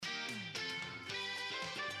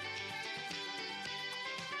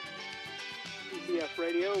KBF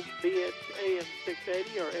Radio, be it AM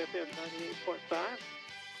 680 or FM 98.5.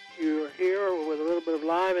 You're here with a little bit of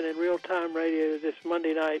live and in real-time radio this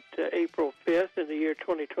Monday night, April 5th in the year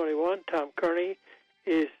 2021. Tom Kearney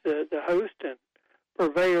is the host and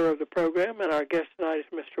purveyor of the program, and our guest tonight is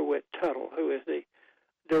Mr. Whit Tuttle, who is the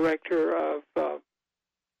director of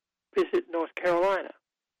Visit North Carolina.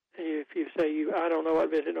 And if you say, I don't know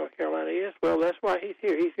what Visit North Carolina is, well, that's why he's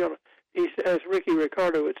here. He's, as Ricky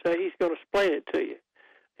Ricardo would say, he's going to explain it to you.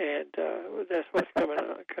 And that's what's coming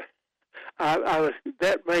on.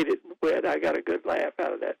 That made it wet. I got a good laugh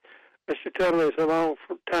out of that. Mr. Tuttle is a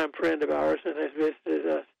long-time friend of ours and has visited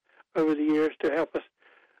us over the years to help us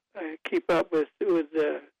keep up with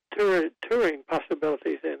the touring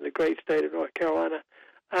possibilities in the great state of North Carolina.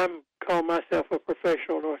 I call myself a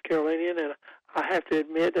professional North Carolinian, and I have to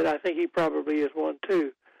admit that I think he probably is one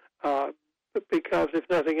too, because if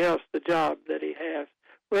nothing else, the job that he has.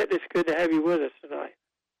 Whit, it's good to have you with us tonight.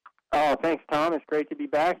 Oh, thanks, Tom. It's great to be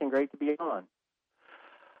back and great to be on.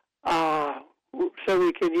 So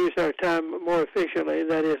we can use our time more efficiently,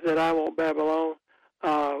 that is, that I won't babble on.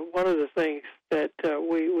 One of the things that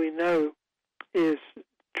we know is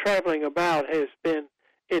traveling about has been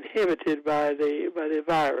inhibited by the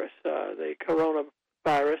virus, the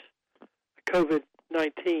coronavirus,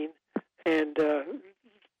 COVID-19, and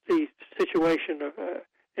the situation of,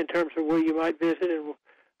 in terms of where you might visit and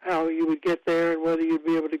how you would get there and whether you'd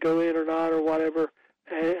be able to go in or not or whatever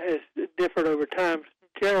has differed over time.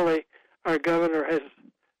 Generally, our governor has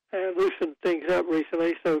loosened things up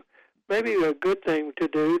recently, so maybe a good thing to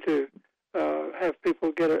do to have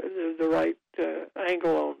people get the right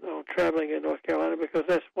angle on traveling in North Carolina, because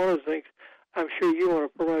that's one of the things I'm sure you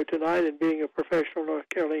want to promote tonight, and being a professional North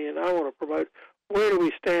Carolinian, I want to promote. Where do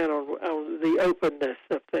we stand on the openness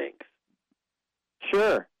of things?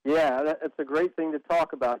 Sure. Yeah, that's a great thing to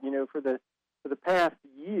talk about. You know, for the past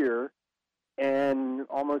year and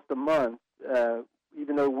almost a month,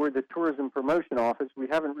 even though we're the tourism promotion office, we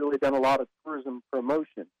haven't really done a lot of tourism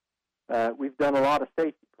promotion. We've done a lot of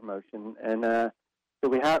safety promotion, and so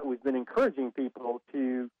we've been encouraging people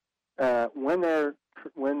to whenever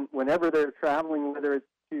they're traveling, whether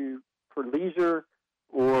it's for leisure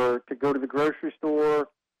or to go to the grocery store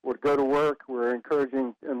or to go to work, we're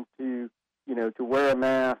encouraging them to wear a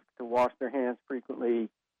mask, to wash their hands frequently,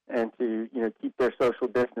 and to keep their social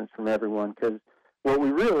distance from everyone. Because what we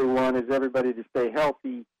really want is everybody to stay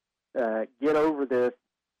healthy, get over this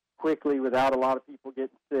quickly without a lot of people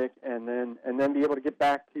getting sick, and then be able to get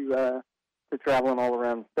back to traveling all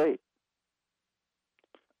around the state.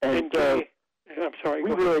 And so I'm sorry.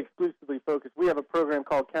 We really exclusively focus. We have a program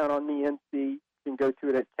called Count on Me NC. You can go to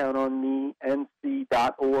it at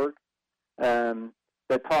countonmenc.org.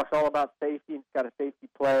 That talks all about safety. It's got a safety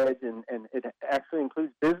pledge, and it actually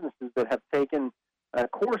includes businesses that have taken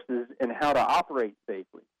courses in how to operate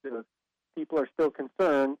safely. So if people are still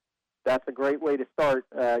concerned, that's a great way to start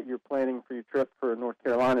your planning for your trip for North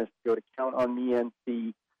Carolina, is to go to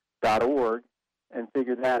countonmenc.org and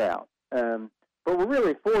figure that out. But we're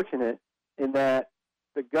really fortunate in that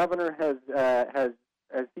the governor has,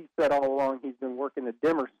 as he said all along, he's been working a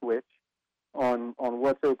dimmer switch on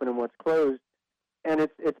what's open and what's closed. And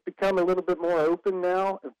it's become a little bit more open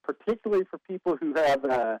now, particularly for people who have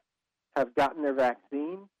gotten their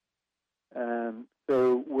vaccine.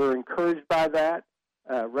 So we're encouraged by that.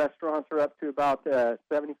 Restaurants are up to about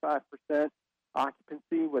 75%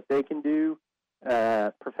 occupancy, what they can do.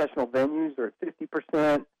 Professional venues are at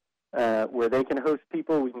 50%, where they can host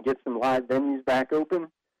people. We can get some live venues back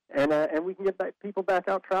open, and we can get people back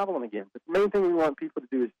out traveling again. But the main thing we want people to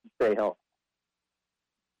do is to stay healthy.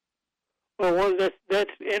 Well,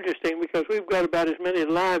 that's interesting, because we've got about as many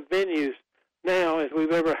live venues now as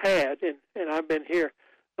we've ever had, and I've been here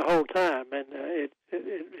the whole time, and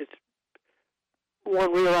it's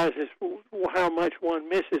one realizes how much one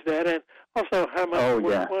misses that, and also how much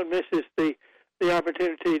one misses the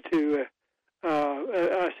opportunity to,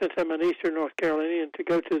 since I'm an Eastern North Carolinian, to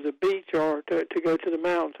go to the beach or to go to the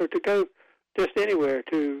mountains or to go just anywhere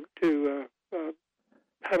to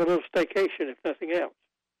have a little staycation, if nothing else.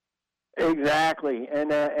 Exactly,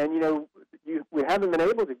 and we haven't been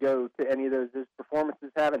able to go to any of those. Those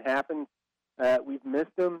performances haven't happened. We've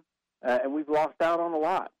missed them, and we've lost out on a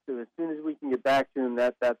lot. So as soon as we can get back to them,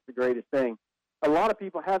 that's the greatest thing. A lot of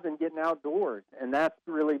people have been getting outdoors, and that's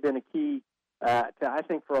really been a key I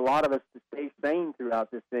think for a lot of us to stay sane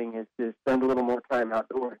throughout this thing, is to spend a little more time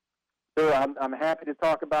outdoors. So I'm happy to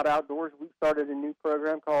talk about outdoors. We've started a new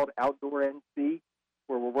program called Outdoor NC,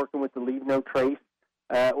 where we're working with the Leave No Trace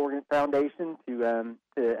Foundation to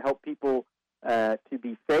help people to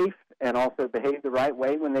be safe and also behave the right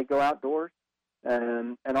way when they go outdoors.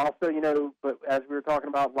 And also, but as we were talking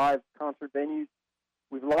about live concert venues,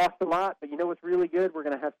 we've lost a lot, but you know what's really good? We're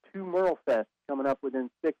going to have 2 Merle Fests coming up within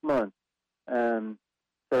 6 months.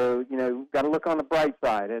 So, got to look on the bright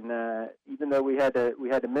side. And even though we had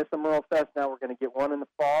to miss a Merle Fest, now we're going to get one in the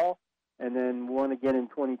fall and then one again in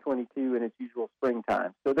 2022 in its usual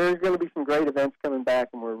springtime. So there's going to be some great events coming back,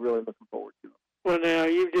 and we're really looking forward to them. Well, now,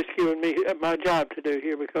 you've just given me my job to do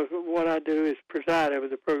here, because what I do is preside over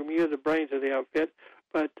the program. You're the brains of the outfit,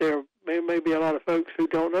 but there may be a lot of folks who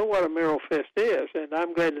don't know what a Merle Fest is, and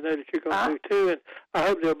I'm glad to know that you're going to do, too. And I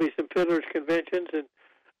hope there'll be some fiddlers conventions and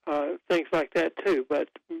things like that, too. But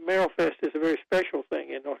Merle Fest is a very special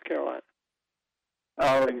thing in North Carolina.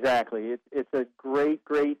 Oh, exactly. It's a great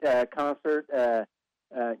concert.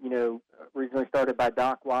 Originally started by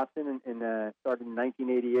Doc Watson and started in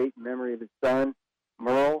 1988 in memory of his son,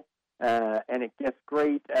 Merle. And it gets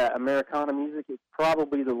great Americana music. It's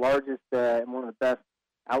probably the largest and one of the best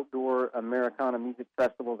outdoor Americana music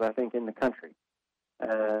festivals, I think, in the country.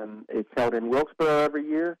 It's held in Wilkesboro every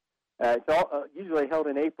year. It's all usually held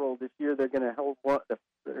in April. This year they're going to hold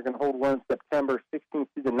one September 16th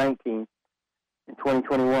through the 19th in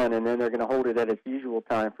 2021, and then they're going to hold it at its usual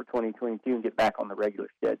time for 2022 and get back on the regular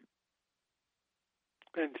schedule.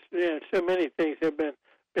 And so many things have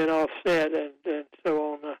been offset and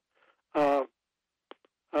so on.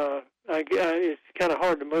 It's kind of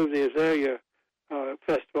hard to move the Azalea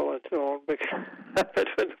Festival and so on, because that's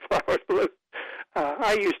when the flowers bloom.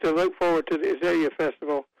 I used to look forward to the Azalea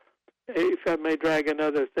Festival, if I may drag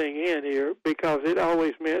another thing in here, because it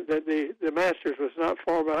always meant that the Masters was not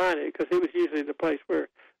far behind it, because it was usually the place where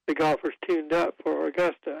the golfers tuned up for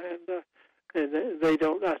Augusta, and they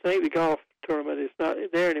don't. I think the golf tournament is not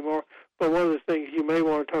there anymore. But one of the things you may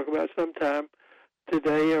want to talk about sometime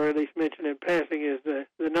today, or at least mention in passing, is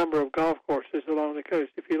the number of golf courses along the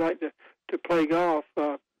coast. If you like to play golf,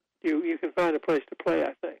 you can find a place to play,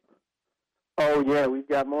 I think. Oh, yeah, we've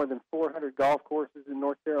got more than 400 golf courses in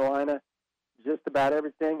North Carolina, just about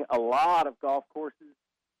everything. A lot of golf courses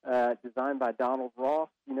designed by Donald Ross,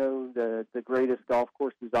 the greatest golf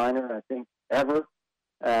course designer, I think, ever.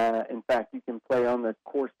 In fact, you can play on the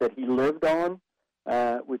course that he lived on,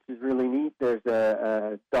 which is really neat. There's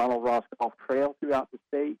a Donald Ross golf trail throughout the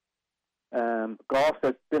state. Golf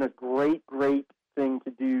has been a great thing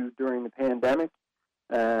to do during the pandemic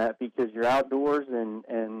because you're outdoors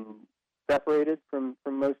and separated from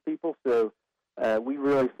most people. So we've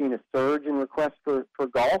really seen a surge in requests for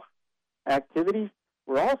golf activities.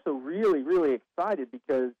 We're also really excited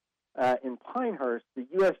because in Pinehurst, the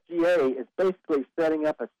USGA is basically setting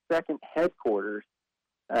up a second headquarters.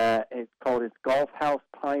 It's called its Golf House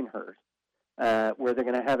Pinehurst, where they're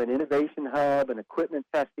going to have an innovation hub, an equipment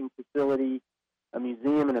testing facility, a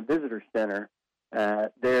museum, and a visitor center.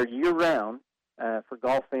 They're year-round for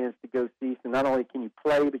golf fans to go see. So not only can you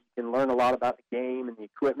play, but you can learn a lot about the game and the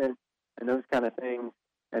equipment and those kind of things.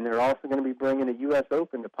 And they're also going to be bringing a U.S.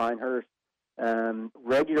 Open to Pinehurst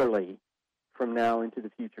regularly from now into the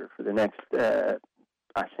future for the next, I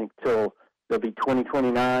think, till there'll be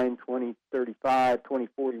 2029, 2035,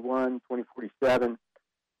 2041, 2047.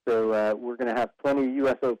 So we're going to have plenty of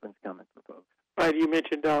U.S. Opens coming for folks. Right, you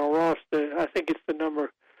mentioned Donald Ross. I think it's the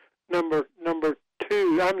number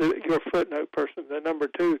 2. I'm your footnote person. The number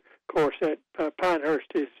 2 course at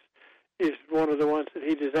Pinehurst is one of the ones that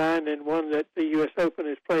he designed, and one that the U.S. Open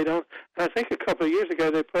is played on. And I think a couple of years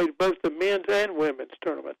ago they played both the men's and women's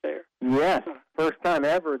tournament there. Yes, first time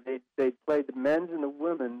ever they played the men's and the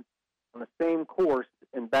women's on the same course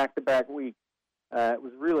in back-to-back weeks. It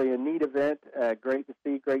was really a neat event. Great to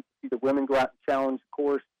see the women go out and challenge the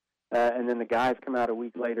course, and then the guys come out a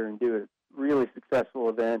week later and do it. Really successful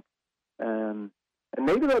event. And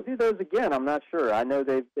maybe they'll do those again. I'm not sure. I know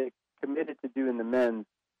they've committed to doing the men's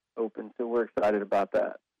Open, so we're excited about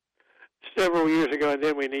that. Several years ago, and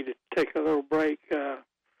then we need to take a little break. It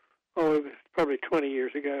was probably 20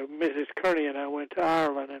 years ago. Mrs. Kearney and I went to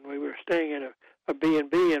Ireland, and we were staying in a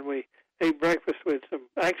B&B, and we ate breakfast with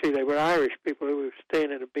actually they were Irish people who were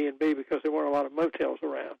staying in a B&B because there weren't a lot of motels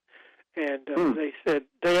around. And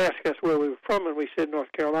they asked us where we were from, and we said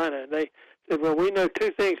North Carolina. And they said, well, we know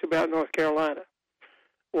 2 things about North Carolina.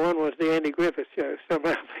 One was the Andy Griffith Show.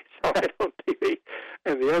 Somehow they saw it on TV.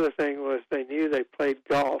 And the other thing was they knew they played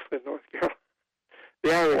golf in North Carolina.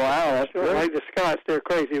 The Irish, that's good. Like the Scots, they're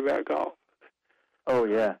crazy about golf. Oh,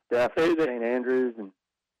 yeah, definitely. St. Andrews.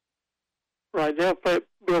 Right, they'll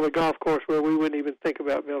build a golf course where we wouldn't even think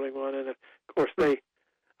about building one. And, of course,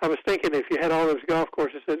 I was thinking if you had all those golf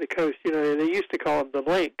courses at the coast, they used to call them the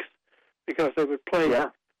links because they would play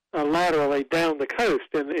laterally down the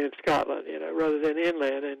coast in Scotland, rather than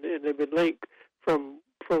inland, and they would link one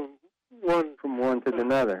to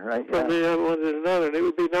another, right? From the other one to another. And it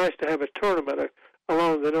would be nice to have a tournament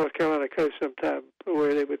along the North Carolina coast sometime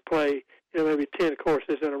where they would play, maybe 10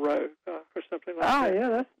 courses in a row or something like that. Oh, yeah,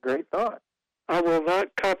 that's a great thought. I will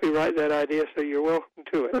not copyright that idea, so you're welcome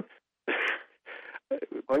to it.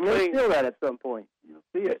 Well, you'll steal that at some point. You'll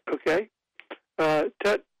see it. Okay.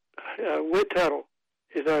 Whit Tuttle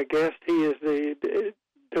is our guest. He is the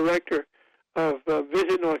director of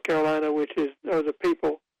Visit North Carolina, which are the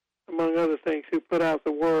people, among other things, who put out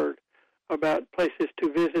the word about places to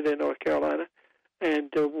visit in North Carolina. And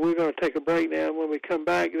we're going to take a break now. And when we come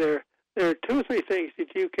back, there are 2 or 3 things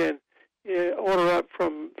that you can order up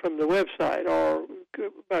from the website or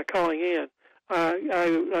by calling in. I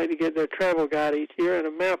like to get their travel guide each year and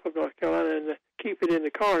a map of North Carolina and keep it in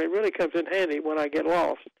the car. And it really comes in handy when I get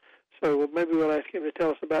lost. So maybe we'll ask him to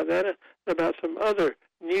tell us about that and about some other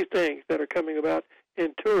new things that are coming about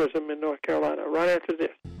in tourism in North Carolina right after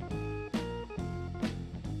this.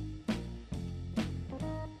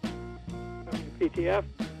 WPTF,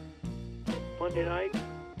 Monday night,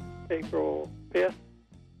 April 5th,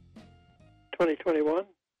 2021.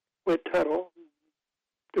 Whit Tuttle,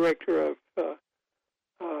 director of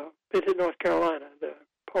Visit North Carolina, the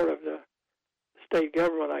part of the state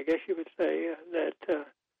government, I guess you would say, that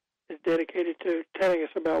is dedicated to telling us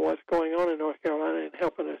about what's going on in North Carolina and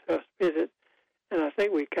helping us visit. And I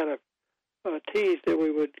think we kind of teased that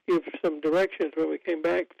we would give some directions when we came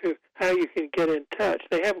back to how you can get in touch.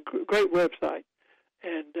 They have a great website,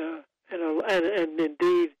 and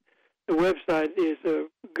indeed, the website is a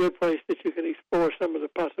good place that you can explore some of the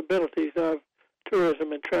possibilities of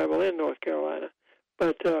tourism and travel in North Carolina.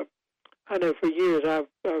 But I know for years I've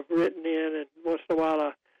written in, and once in a while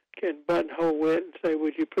I can buttonhole Whit and say,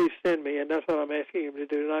 would you please send me? And that's what I'm asking him to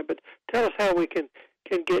do tonight. But tell us how we can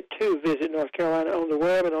get to Visit North Carolina on the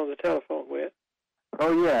web and on the telephone, Whit.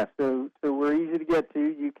 Oh, yeah. So we're easy to get to.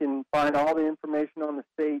 You can find all the information on the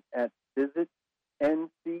state at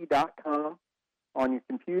visitnc.com on your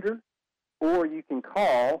computer, or you can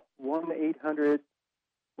call 1-800,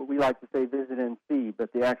 what we like to say Visit NC,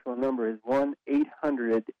 but the actual number is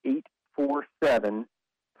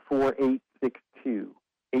 1-800-847-4862.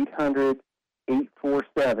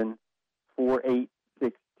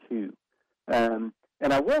 800-847-4862.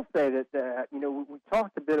 And I will say that, we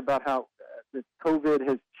talked a bit about how the COVID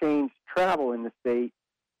has changed travel in the state.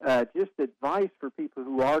 Just advice for people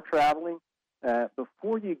who are traveling,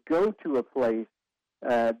 before you go to a place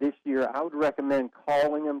this year, I would recommend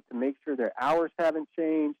calling them to make sure their hours haven't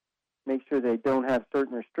changed, make sure they don't have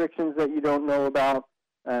certain restrictions that you don't know about.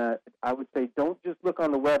 I would say don't just look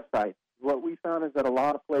on the website. What we found is that a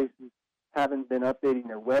lot of places haven't been updating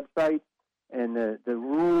their websites, and the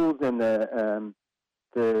rules and the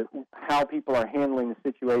how people are handling the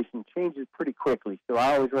situation changes pretty quickly. So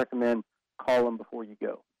I always recommend call them before you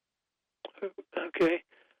go. Okay.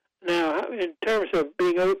 Now, in terms of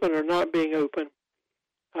being open or not being open,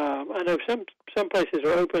 I know some places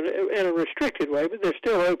are open in a restricted way, but they're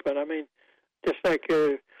still open. I mean, just like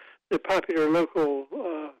the popular local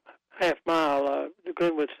half mile, the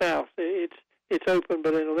Glenwood South, it's open,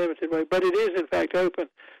 but in a limited way. But it is, in fact, open.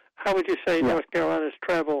 How would you say North Carolina's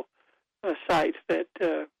travel sites that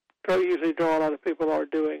usually draw a lot of people are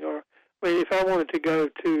doing? Or, I mean, if I wanted to go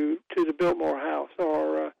to the Biltmore House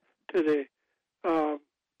or to the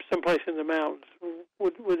someplace in the mountains,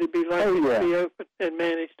 would it be likely to be open and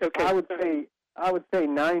managed? Okay. I would say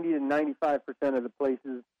 90 to 95% of the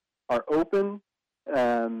places are open.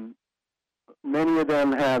 Many of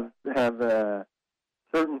them have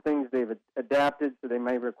certain things they've adapted, so they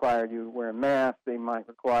may require you to wear a mask. They might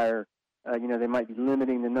require, they might be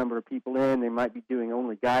limiting the number of people in. They might be doing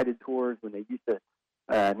only guided tours when they used to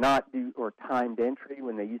not do, or timed entry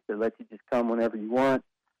when they used to let you just come whenever you want.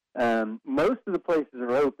 Most of the places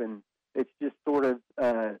are open. It's just sort of,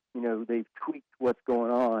 they've tweaked what's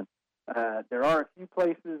going on. There are a few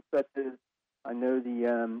places, such as I know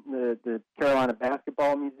the Carolina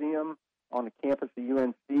Basketball Museum on the campus of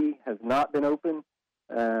UNC has not been open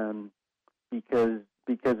because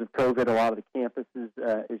of COVID. A lot of the campuses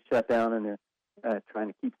is shut down, and they're trying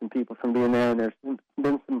to keep some people from being there. And there's been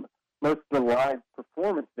most of the live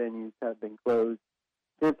performance venues have been closed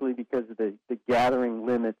simply because of the gathering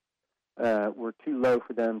limits were too low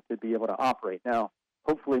for them to be able to operate. Now,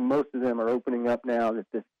 hopefully, most of them are opening up now that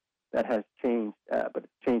has changed, but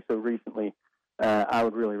it's changed so recently. I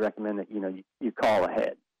would really recommend that you call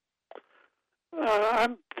ahead.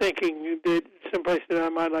 I'm thinking that someplace that I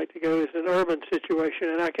might like to go is an urban situation,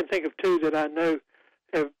 and I can think of two that I know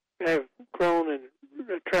have grown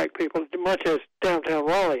attract people, much as downtown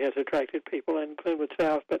Raleigh has attracted people and Glenwood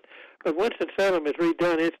South. But Winston-Salem has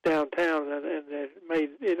redone its downtown and has made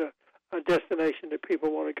it a destination that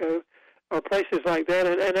people want to go. Or places like that,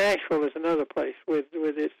 and Asheville is another place with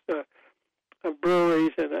its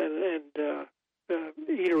breweries and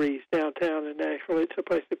eateries downtown in Nashville. It's a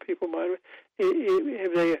place that people might.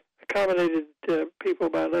 Have they accommodated people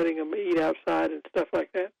by letting them eat outside and stuff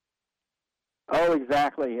like that? Oh,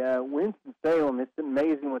 exactly. Winston-Salem, it's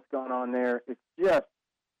amazing what's going on there. It's just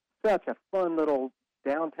such a fun little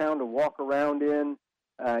downtown to walk around in.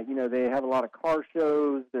 They have a lot of car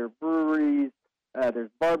shows, there are breweries, there's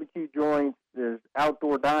barbecue joints, there's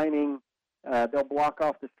outdoor dining. They'll block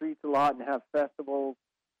off the streets a lot and have festivals.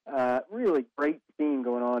 Really great scene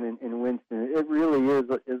going on in Winston. It really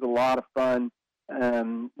is a lot of fun.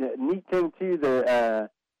 Neat thing, too,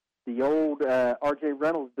 the old R.J.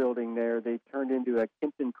 Reynolds building there, they turned into a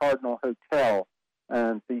Kimpton Cardinal Hotel.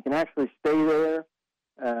 So you can actually stay there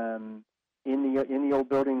in the old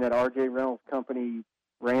building that R.J. Reynolds Company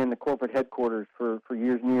ran the corporate headquarters for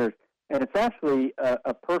years and years. And it's actually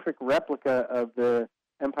a perfect replica of the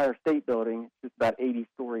Empire State Building. It's just about 80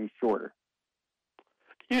 stories shorter.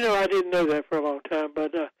 I didn't know that for a long time,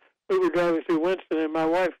 but we were driving through Winston, and my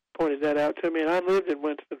wife pointed that out to me, and I lived in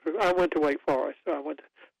Winston. I went to Wake Forest, so I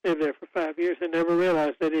lived there for 5 years and never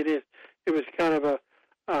realized that it was kind of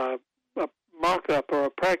a mock-up or a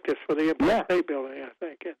practice for the Empire State Building, I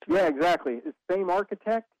think. Yeah, exactly. It's the same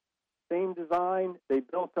architect, same design. They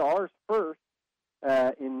built ours first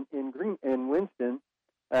in Winston,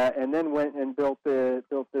 and then went and built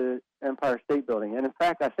the Empire State Building. And in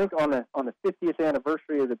fact, I think on the 50th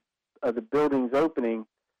anniversary of the building's opening,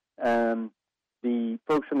 the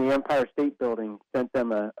folks from the Empire State Building sent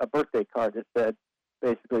them a birthday card that said,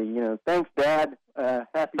 basically, thanks, Dad,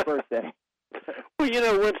 happy birthday.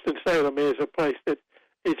 Well, Winston-Salem is a place that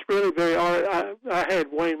it's really very art. I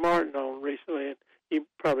had Wayne Martin on recently, and you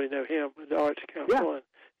probably know him with the Arts Council. Yeah. And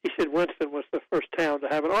he said Winston was the first town to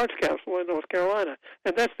have an Arts Council in North Carolina,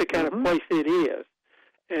 and that's the kind of place it is.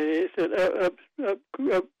 And it's an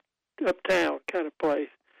uptown kind of place.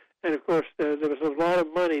 And, of course, there was a lot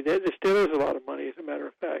of money. There still is a lot of money, as a matter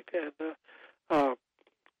of fact. And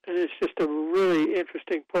it's just a really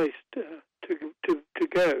interesting place to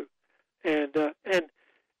go. And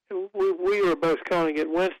we were both calling it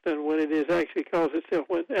Winston when it is actually calls itself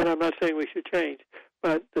Winston. And I'm not saying we should change.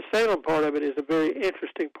 But the Salem part of it is a very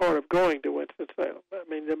interesting part of going to Winston-Salem. I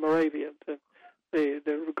mean, the Moravians and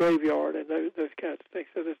the graveyard and those kinds of things.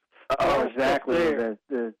 So there's exactly. There.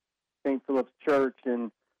 The St. Philip's Church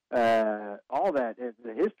and all that.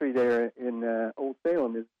 The history there in Old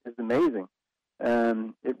Salem is amazing.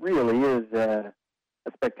 It really is a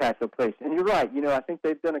spectacular place. And you're right. I think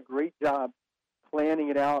they've done a great job planning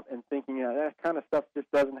it out and thinking that kind of stuff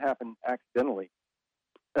just doesn't happen accidentally.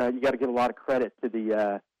 You got to give a lot of credit to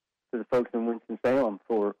the folks in Winston-Salem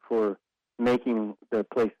for making the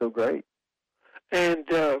place so great. And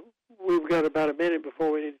we've got about a minute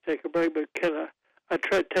before we need to take a break. But can I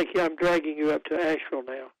try to take you? I'm dragging you up to Asheville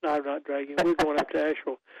now. No, I'm not dragging. We're going up to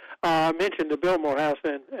Asheville. I mentioned the Biltmore House,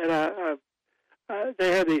 and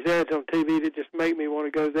they have these ads on TV that just make me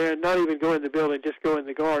want to go there, and not even go in the building, just go in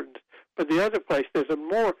the gardens. But the other place, there's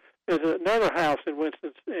another house in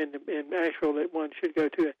in Asheville that one should go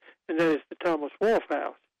to, and that is the Thomas Wolfe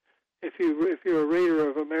House. If you're a reader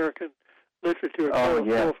of American literature, Thomas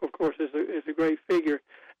Wolfe, of course, is a great figure.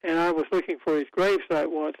 And I was looking for his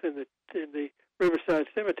gravesite once in the Riverside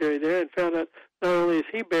Cemetery there, and found out not only is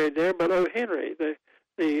he buried there, but O. Henry, the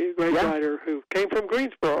great writer who came from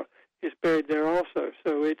Greensboro, is buried there also.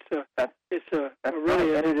 So it's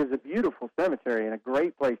really and it is a beautiful cemetery and a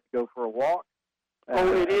great place to go for a walk.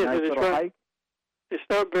 It is, nice and it's little right. Hike. It's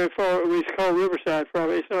not very far. It's called Riverside.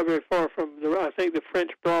 It's not very far from I think the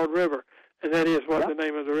French Broad River, and that is what the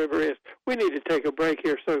name of the river is. We need to take a break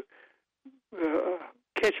here, so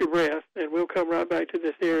catch your breath, and we'll come right back to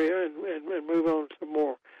this area and move on some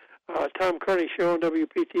more. Tom Kearney Show on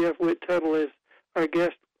WPTF. Whit Tuttle is our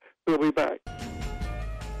guest. We'll be back.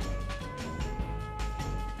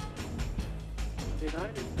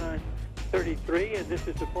 Tonight is 9:33, and this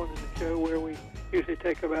is the point of the show where we usually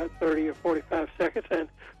take about 30 or 45 seconds and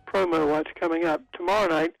promo what's coming up. Tomorrow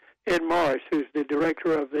night, Ed Morris, who's the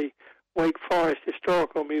director of the Wake Forest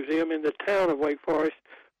Historical Museum in the town of Wake Forest,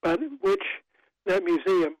 but which that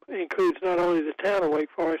museum includes not only the town of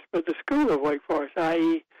Wake Forest, but the school of Wake Forest,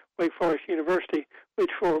 i.e. Wake Forest University,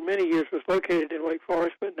 which for many years was located in Wake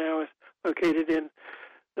Forest, but now is located in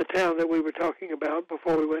the town that we were talking about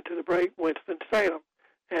before we went to the break, Winston-Salem.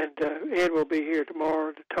 And Ed will be here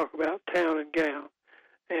tomorrow to talk about town and gown.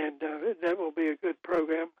 and that will be a good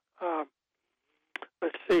program.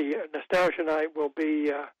 Let's see, Nostalgia Night will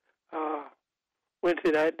be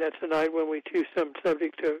Wednesday night. That's the night when we choose some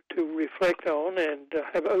subject to reflect on and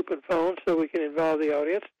have open phones so we can involve the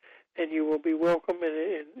audience. And you will be welcome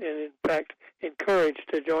and in fact, encouraged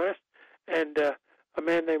to join us. And a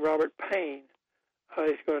man named Robert Payne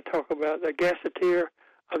is going to talk about the Gazetteer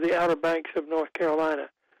of the Outer Banks of North Carolina.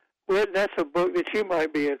 Well, that's a book that you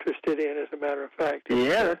might be interested in, as a matter of fact.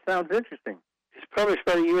 Yeah, that sounds interesting. It's published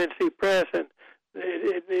by the UNC Press, and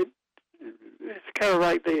it's kind of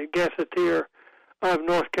like the Gazetteer of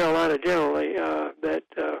North Carolina generally that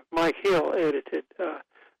Mike Hill edited.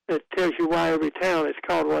 That tells you why every town is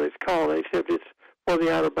called what it's called, except it's for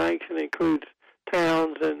the Outer Banks and includes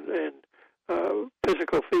towns and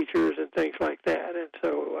physical features and things like that. And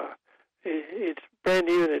so it's brand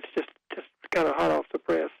new, and it's just kind of hot off the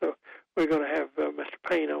press. So we're going to have Mr.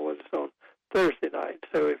 Payne on with us on Thursday night.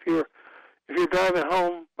 So if you're driving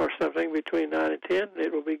home or something between 9 and 10,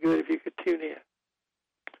 it will be good if you could tune in.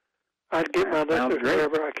 I'd get my listeners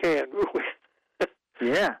wherever I can.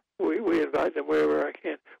 Yeah. We invite them wherever I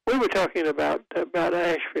can. We were talking about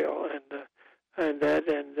Asheville and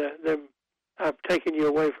them. I've taken you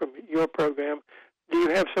away from your program. Do you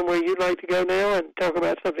have somewhere you'd like to go now and talk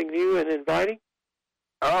about something new and inviting?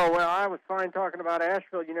 Oh, well, I was fine talking about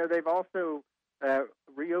Asheville. You know, they've also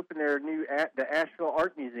reopened the Asheville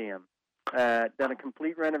Art Museum. Done a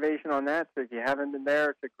complete renovation on that, so if you haven't been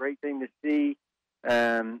there, it's a great thing to see.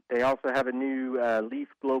 They also have a new Leaf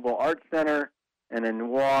Global Art Center and a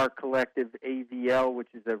Noir Collective AVL, which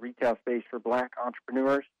is a retail space for black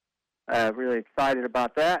entrepreneurs. Really excited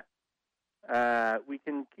about that. We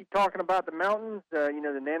can keep talking about the mountains. The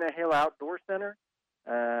Nantahala Outdoor Center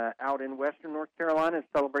out in western North Carolina is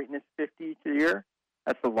celebrating its 50th year.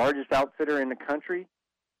 That's the largest outfitter in the country.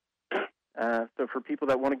 So for people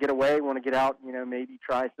that want to get away, want to get out, maybe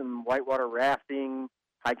try some whitewater rafting,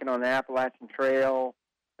 hiking on the Appalachian Trail,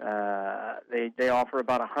 they offer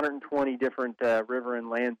about 120 different river and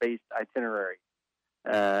land-based itineraries.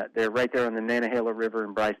 They're right there on the Nantahala River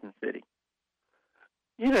in Bryson City.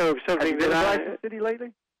 Something have you been that to Bryson City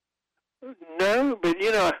lately? No, but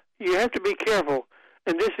you have to be careful,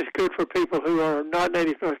 and this is good for people who are not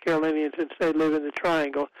native North Carolinians and say live in the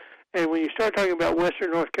Triangle. And when you start talking about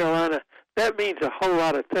Western North Carolina, that means a whole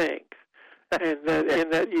lot of things. And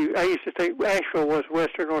I used to think Asheville was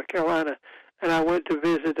Western North Carolina, and I went to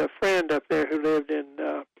visit a friend up there who lived in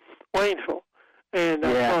Waynesville, and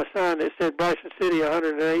I saw a sign that said Bryson City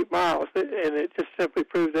 108 miles, and it just simply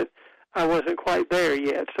proved that I wasn't quite there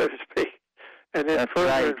yet, so to speak. And then and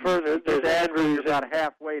further, there's Andrews. About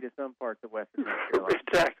halfway to some parts of Western North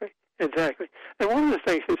Carolina. Exactly. And one of the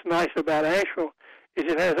things that's nice about Asheville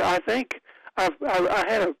is it has, I think, I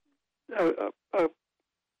had a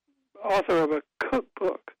author of a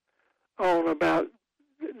cookbook on about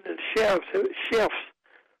the chefs,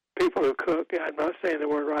 people who cook, I'm not saying the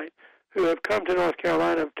word right, who have come to North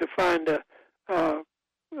Carolina to find a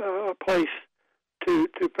place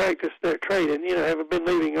to practice their trade, and have been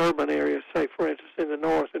leaving urban areas, say for instance in the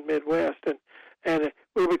North and Midwest, and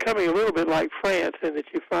we're becoming a little bit like France in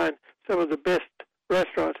that you find some of the best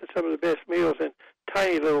restaurants and some of the best meals in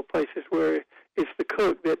tiny little places where it's the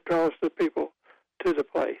cook that draws the people to the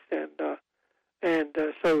place, and I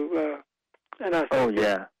think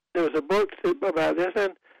there was a book about this,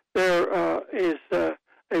 and there is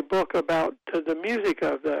a book about the music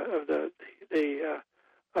of the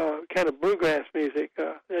kind of bluegrass music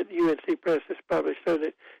that UNC Press has published, so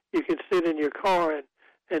that you can sit in your car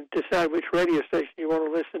and decide which radio station you want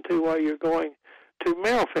to listen to while you're going to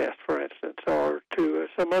Merrillfest, for instance, or to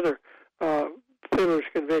some other fiddlers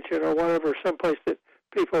convention or whatever, someplace that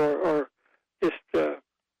people are just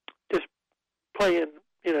playing,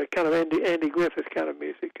 kind of Andy Griffith kind of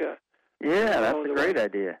music. That's a great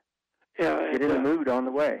idea. Yeah, get in the mood on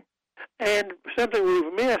the way. And something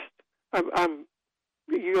we've missed.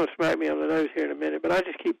 You're going to smack me on the nose here in a minute, but I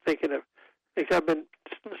just keep thinking of things. I've been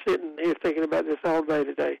sitting here thinking about this all day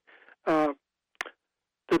today. The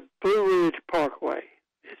Blue Ridge Parkway.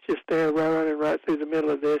 It's just there running right through the middle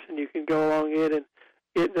of this, and you can go along it and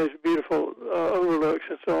get those beautiful overlooks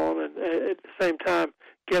and so on, and at the same time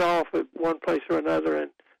get off at one place or another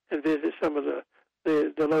and visit some of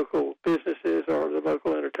the local businesses or the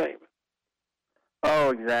local entertainment.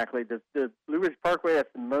 Oh, exactly. The Blue Ridge Parkway,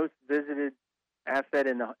 that's the most visited asset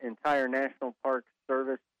in the entire National Park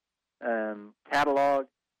Service catalog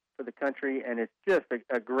for the country, and it's just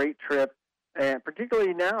a great trip. And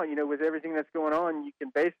particularly now, with everything that's going on, you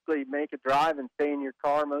can basically make a drive and stay in your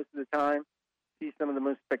car most of the time, see some of the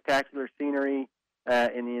most spectacular scenery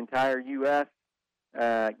in the entire U.S.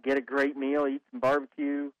 get a great meal, eat some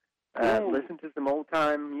barbecue, listen to some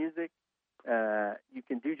old-time music. You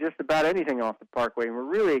can do just about anything off the Parkway. And we're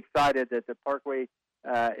really excited that the Parkway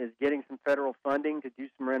is getting some federal funding to do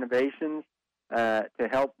some renovations to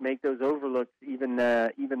help make those overlooks even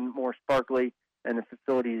more sparkly and the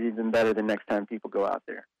facilities even better the next time people go out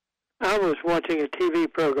there. I was watching a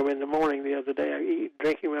TV program in the morning the other day,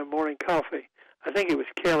 drinking my morning coffee. I think it was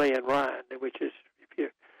Kelly and Ryan, which is,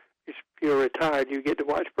 if you're retired, you get to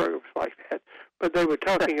watch programs like that. But they were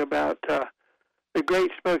talking about the Great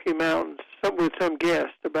Smoky Mountains, with some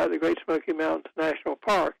guest about the Great Smoky Mountains National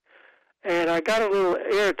Park. And I got a little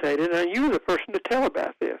irritated, and you were the person to tell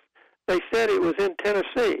about this. They said it was in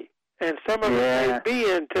Tennessee, and some of it may be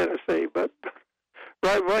in Tennessee, but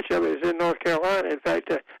right much of it is in North Carolina, in fact.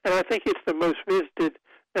 And I think it's the most visited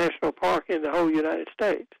national park in the whole United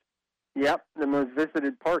States. Yep, the most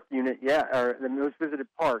visited park unit, or the most visited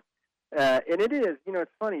park. And it is,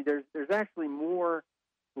 it's funny, there's actually more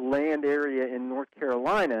land area in North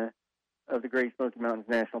Carolina of the Great Smoky Mountains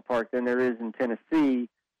National Park than there is in Tennessee,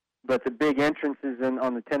 but the big entrance is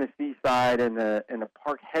on the Tennessee side, and the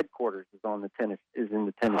park headquarters is in the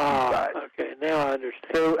Tennessee side. Okay, now I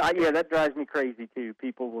understand. So that drives me crazy too.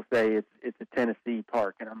 People will say it's a Tennessee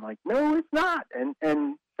park, and I'm like, no, it's not. And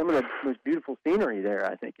some of the most beautiful scenery there,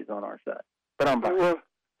 I think, is on our side. But I'm biased.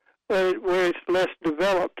 Well, where it's less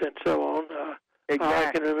developed and so on. Exactly.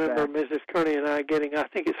 I can remember Mrs. Kearney and I getting, I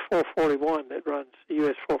think it's 441 that runs,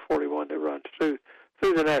 US 441 that runs through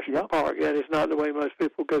the national park. That is not the way most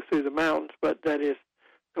people go through the mountains, but that is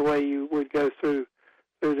the way you would go through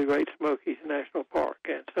the Great Smokies National Park.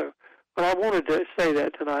 And so, but I wanted to say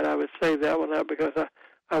that tonight. I would save that one up because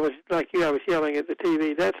I was, like you, I was yelling at the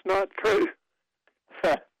TV. That's not true.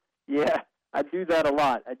 Yeah, I do that a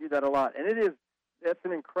lot. And that's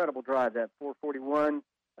an incredible drive, that 441.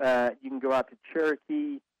 You can go out to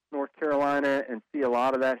Cherokee, North Carolina, and see a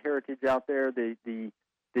lot of that heritage out there. The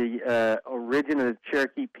origin of the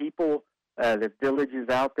Cherokee people, the villages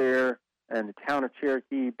out there, and the town of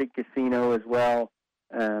Cherokee, big casino as well.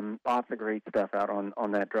 Lots of great stuff out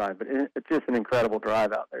on that drive. But it's just an incredible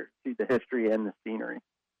drive out there to see the history and the scenery.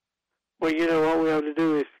 Well, what we ought to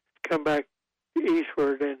do is come back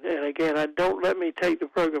eastward, and again, don't let me take the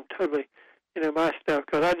program totally, my stuff,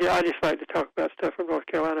 because I just like to talk about stuff from North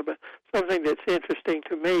Carolina, but something that's interesting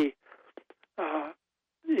to me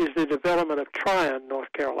is the development of Tryon, North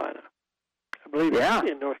Carolina. I believe it's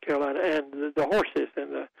in North Carolina, and the horses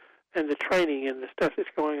and the training and the stuff that's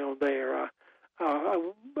going on there.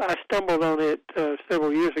 I stumbled on it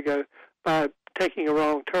several years ago by taking a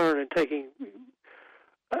wrong turn and taking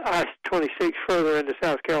I-26 further into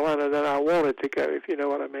South Carolina than I wanted to go, if you know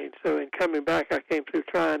what I mean. So in coming back, I came through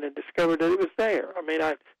Tryon and discovered that it was there. I mean,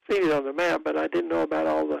 I'd seen it on the map, but I didn't know about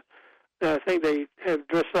all the I think they have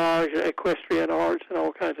dressage, equestrian arts, and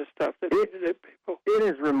all kinds of stuff that people. It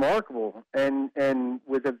is remarkable, and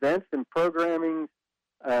with events and programming,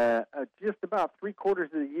 just about 3/4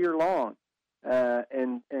 of the year long.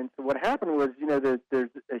 And so what happened was, there's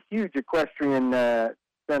a huge equestrian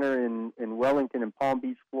center in Wellington and Palm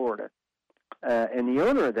Beach, Florida, and the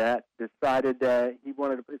owner of that decided that he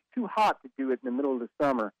wanted to. It's too hot to do it in the middle of the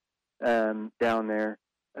summer down there.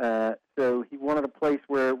 So he wanted a place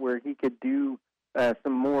where he could do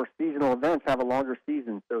some more seasonal events, have a longer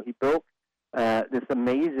season. So he built this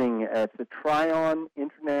amazing, it's a Tryon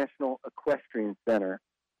International Equestrian Center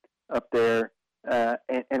up there.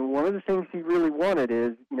 And one of the things he really wanted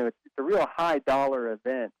is, it's a real high-dollar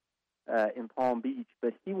event in Palm Beach,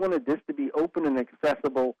 but he wanted this to be open and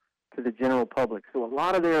accessible to the general public. So a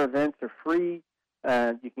lot of their events are free.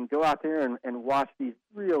 You can go out there and watch these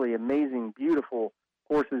really amazing, beautiful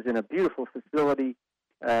horses in a beautiful facility.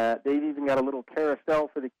 They've even got a little carousel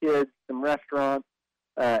for the kids, some restaurants,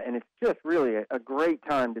 and it's just really a great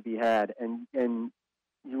time to be had. And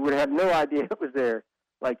you would have no idea it was there,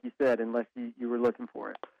 like you said, unless you were looking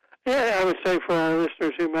for it. Yeah, I would say for our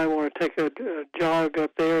listeners who might want to take a jog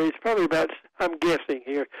up there, it's probably about, I'm guessing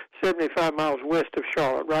here, 75 miles west of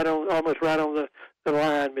Charlotte, almost right on the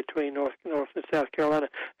line between North and South Carolina.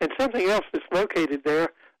 And something else that's located there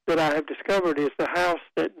that I have discovered is the house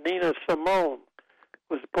that Nina Simone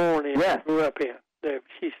was born in and grew up in.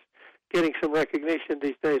 She's getting some recognition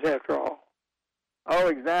these days after all. Oh,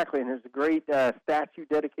 exactly. And there's a great statue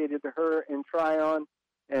dedicated to her in Tryon.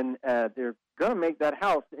 And they're going to make that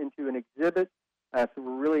house into an exhibit. So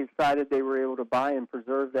we're really excited they were able to buy and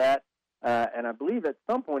preserve that. And I believe at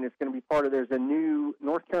some point it's going to be there's a new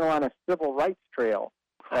North Carolina Civil Rights Trail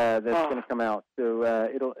that's going to come out. So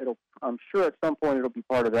I'm sure at some point it'll be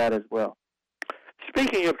part of that as well.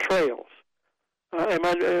 Speaking of trails, Am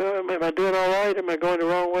I doing all right? Am I going the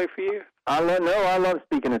wrong way for you? I love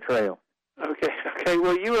speaking of trail. Okay.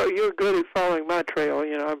 Well, you're good at following my trail.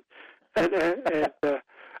 You know, I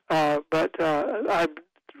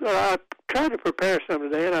tried to prepare some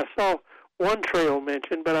today, and I saw one trail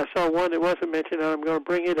mentioned, but I saw one that wasn't mentioned, and I'm going to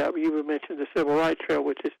bring it up. You mentioned the Civil Rights Trail,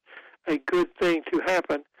 which is a good thing to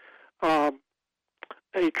happen.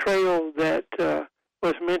 A trail that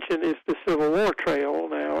was mentioned is the Civil War Trail.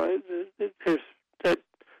 Now, that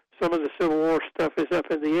some of the Civil War stuff is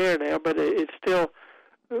up in the air now, but it still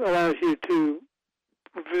allows you to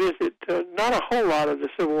visit. Not a whole lot of the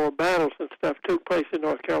Civil War battles and stuff took place in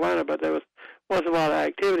North Carolina, but there was a lot of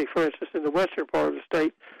activity. For instance, in the western part of the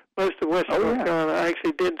state, most of western North Carolina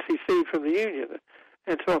actually didn't secede from the Union.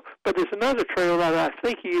 And so, but there's another trail that I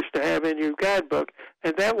think you used to have in your guidebook,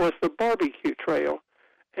 and that was the barbecue trail.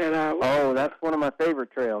 And that's one of my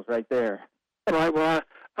favorite trails right there. Right. Well,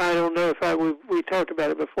 I don't know if we talked about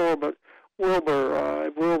it before, but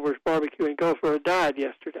Wilbur's Barbecue in Goldsboro died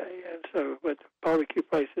yesterday, and so but the barbecue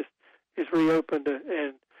place is reopened,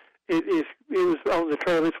 and it was on the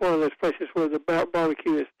trail. It's one of those places where the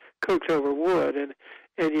barbecue is cooked over wood, and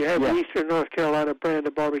you have the Eastern North Carolina brand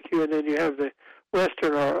of barbecue, and then you have the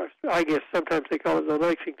Western, or I guess sometimes they call it the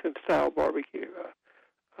Lexington style barbecue.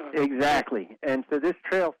 Exactly, and so this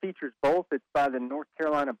trail features both. It's by the North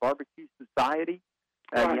Carolina Barbecue Society.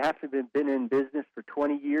 Right. You have to have been in business for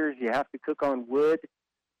 20 years. You have to cook on wood,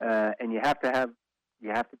 and you have to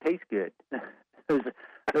taste good. those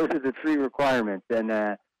are the three requirements. And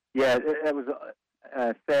it was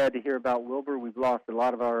sad to hear about Wilbur. We've lost a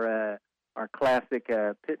lot of our classic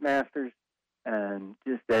pit masters,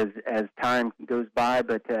 just as time goes by.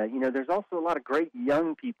 But there's also a lot of great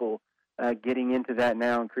young people getting into that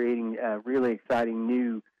now and creating really exciting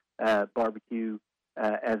new barbecue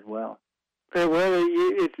as well. Well,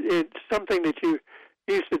 it's something that you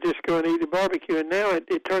used to just go and eat the barbecue, and now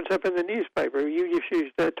it turns up in the newspaper. You just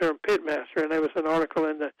used that term pitmaster, and there was an article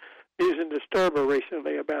in the News and Disturber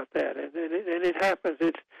recently about that, and it happens.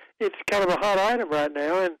 It's kind of a hot item right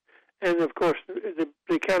now, and of course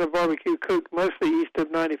the kind of barbecue cooked mostly east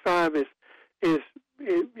of 95 is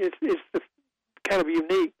the kind of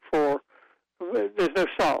unique for. There's no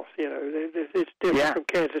sauce, It's different from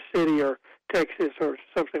Kansas City or Texas or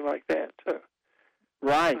something like that. So.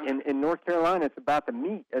 Right. In North Carolina, it's about the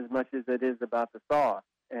meat as much as it is about the sauce.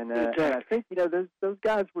 And I think, those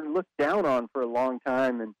guys were looked down on for a long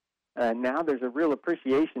time, and now there's a real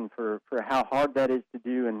appreciation for how hard that is to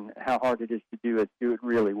do and how hard it is to do it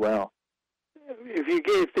really well. If you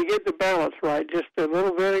get the balance right, just a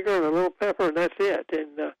little vinegar and a little pepper, and that's it.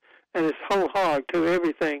 And it's whole hog to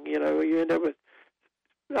everything. You end up with.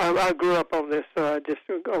 I grew up on this, so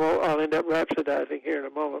I'll end up rhapsodizing here in a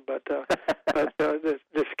moment. But the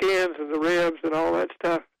skins and the ribs and all that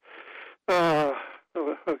stuff.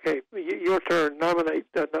 Okay, your turn. Nominate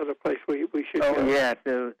another place we should go. Oh yeah,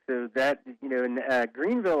 so that in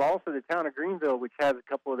Greenville, also the town of Greenville, which has a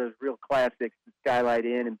couple of those real classics, the Skylight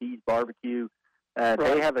Inn and Bee's Barbecue.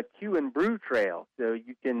 They have a Q and Brew Trail, so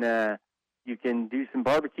you can do some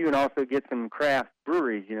barbecue and also get some craft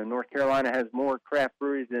breweries. North Carolina has more craft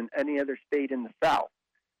breweries than any other state in the South,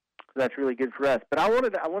 so that's really good for us. But I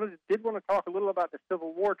did want to talk a little about the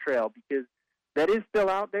Civil War Trail, because that is still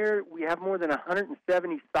out there. We have more than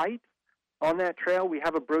 170 sites on that trail. We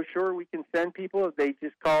have a brochure we can send people if they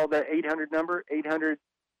just call the 800 number,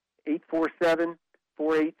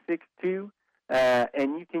 800-847-4862.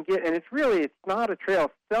 And you can get, and it's not a trail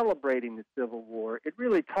celebrating the Civil War. It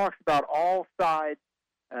really talks about all sides,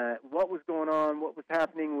 what was going on, what was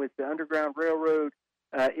happening with the Underground Railroad.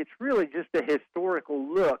 It's really just a historical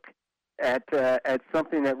look at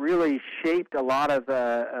something that really shaped a lot of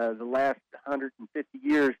the last 150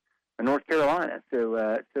 years of North Carolina.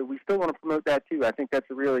 So we still want to promote that too. I think that's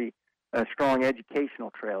a really strong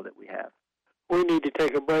educational trail that we have. We need to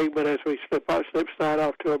take a break, but as we slip slide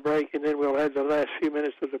off to a break, and then we'll have the last few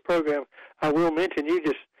minutes of the program, I will mention, you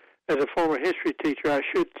just, as a former history teacher, I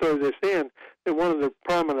should throw this in, that one of the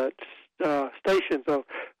prominent stations of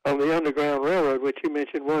the Underground Railroad, which you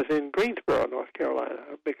mentioned, was in Greensboro, North Carolina,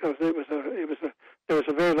 because there was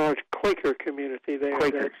a very large Quaker community there.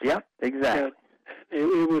 Quakers, yeah, exactly.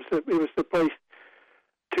 It was the place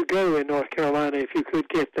to go in North Carolina if you could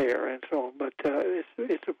get there and so on. But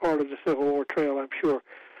it's a part of the Civil War Trail, I'm sure.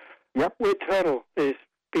 Yep. Whit Tuttle is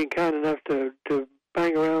being kind enough to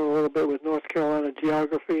bang around a little bit with North Carolina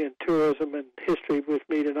geography and tourism and history with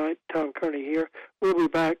me tonight. Tom Kearney here. We'll be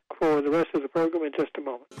back for the rest of the program in just a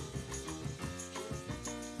moment.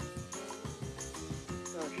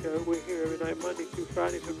 Our show, we're here every night, Monday through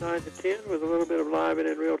Friday from 9 to 10 with a little bit of live and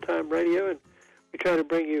in real-time radio, and we try to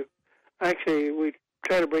bring you. Actually, we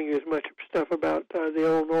try to bring you as much stuff about the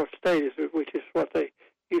old North State, which is what they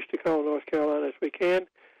used to call North Carolina, as we can.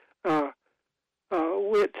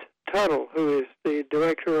 Whit Tuttle, who is the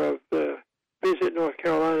director of Visit North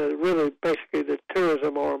Carolina, really basically the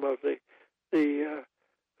tourism arm of the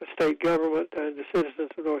state government and the citizens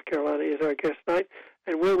of North Carolina, is our guest tonight.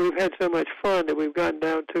 And we've had so much fun that we've gotten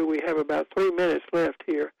down to, we have about 3 minutes left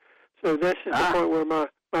here. So that's just the point where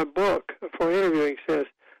my book for interviewing says,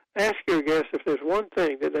 ask your guests if there's one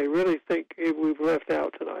thing that they really think we've left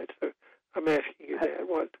out tonight. So I'm asking you that.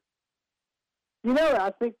 What? You know, I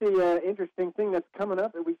think the interesting thing that's coming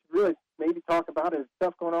up that we should really maybe talk about is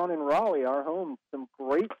stuff going on in Raleigh, our home. Some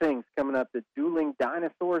great things coming up. The Dueling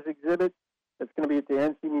Dinosaurs exhibit that's going to be at the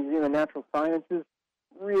NC Museum of Natural Sciences.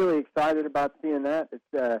 Really excited about seeing that. It's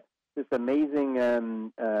this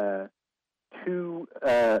amazing two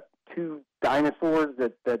dinosaurs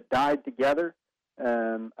that died together.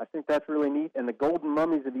 I think that's really neat. And the Golden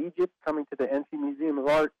Mummies of Egypt coming to the NC Museum of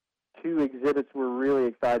Art. 2 exhibits we're really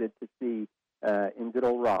excited to see in good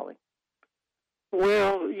old Raleigh.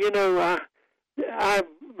 Well, you know,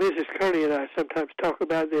 Mrs. Kearney and I sometimes talk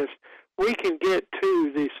about this. We can get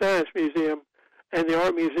to the Science Museum and the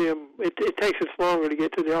Art Museum. It takes us longer to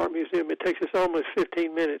get to the Art Museum. It takes us almost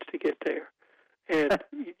 15 minutes to get there. And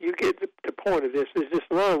you get the point of this. There's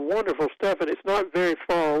just a lot of wonderful stuff, and it's not very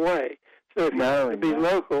far away. So if you want to be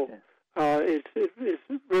local, it's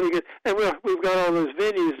really good. And we've got all those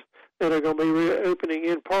venues that are going to be reopening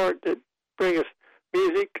in part that bring us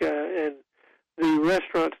music, and the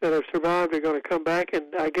restaurants that have survived are going to come back,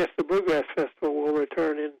 and I guess the Bluegrass Festival will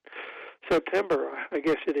return in September, I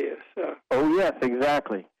guess it is. Oh, yes,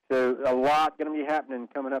 exactly. So a lot going to be happening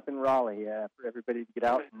coming up in Raleigh for everybody to get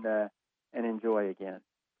out and enjoy again.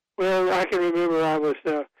 Well, I can remember I was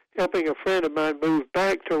helping a friend of mine move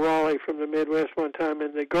back to Raleigh from the Midwest one time,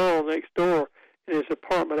 and the girl next door in his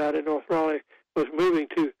apartment out in North Raleigh was moving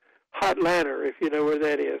to Hotlanta, if you know where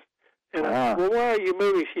that is. And I said, well, why are you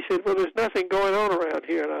moving? She said, well, there's nothing going on around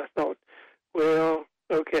here. And I thought, well,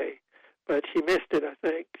 okay. But she missed it, I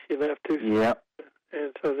think. She left too soon. Yep.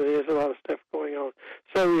 And so there is a lot of stuff going on.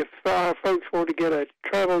 So if our folks want to get a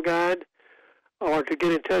travel guide or to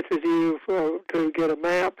get in touch with you to get a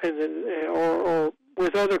map or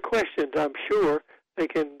with other questions, I'm sure they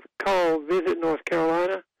can call Visit North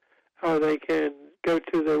Carolina, or they can go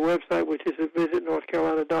to their website, which is at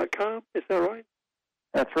visitnorthcarolina.com. Is that right?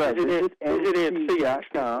 That's right.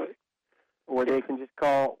 VisitNC.com. Or they can just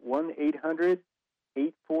call 1-800-847-4862.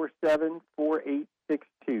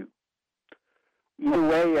 Either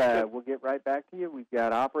way, we'll get right back to you. We've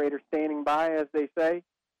got operators standing by, as they say,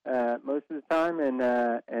 most of the time,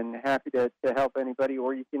 and happy to help anybody.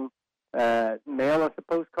 Or you can mail us a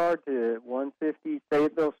postcard to 150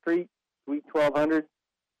 Fayetteville Street, Suite 1200,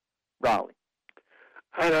 Raleigh.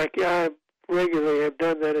 And I regularly have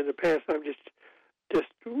done that in the past. I'm just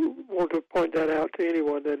want to point that out to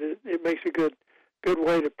anyone, that it makes a good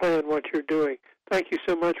way to plan what you're doing. Thank you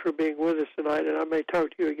so much for being with us tonight, and I may talk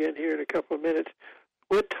to you again here in a couple of minutes.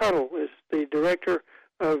 Whit Tuttle is the director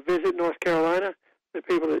of Visit North Carolina, the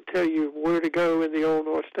people that tell you where to go in the old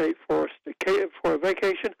North State for a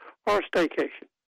vacation or a staycation.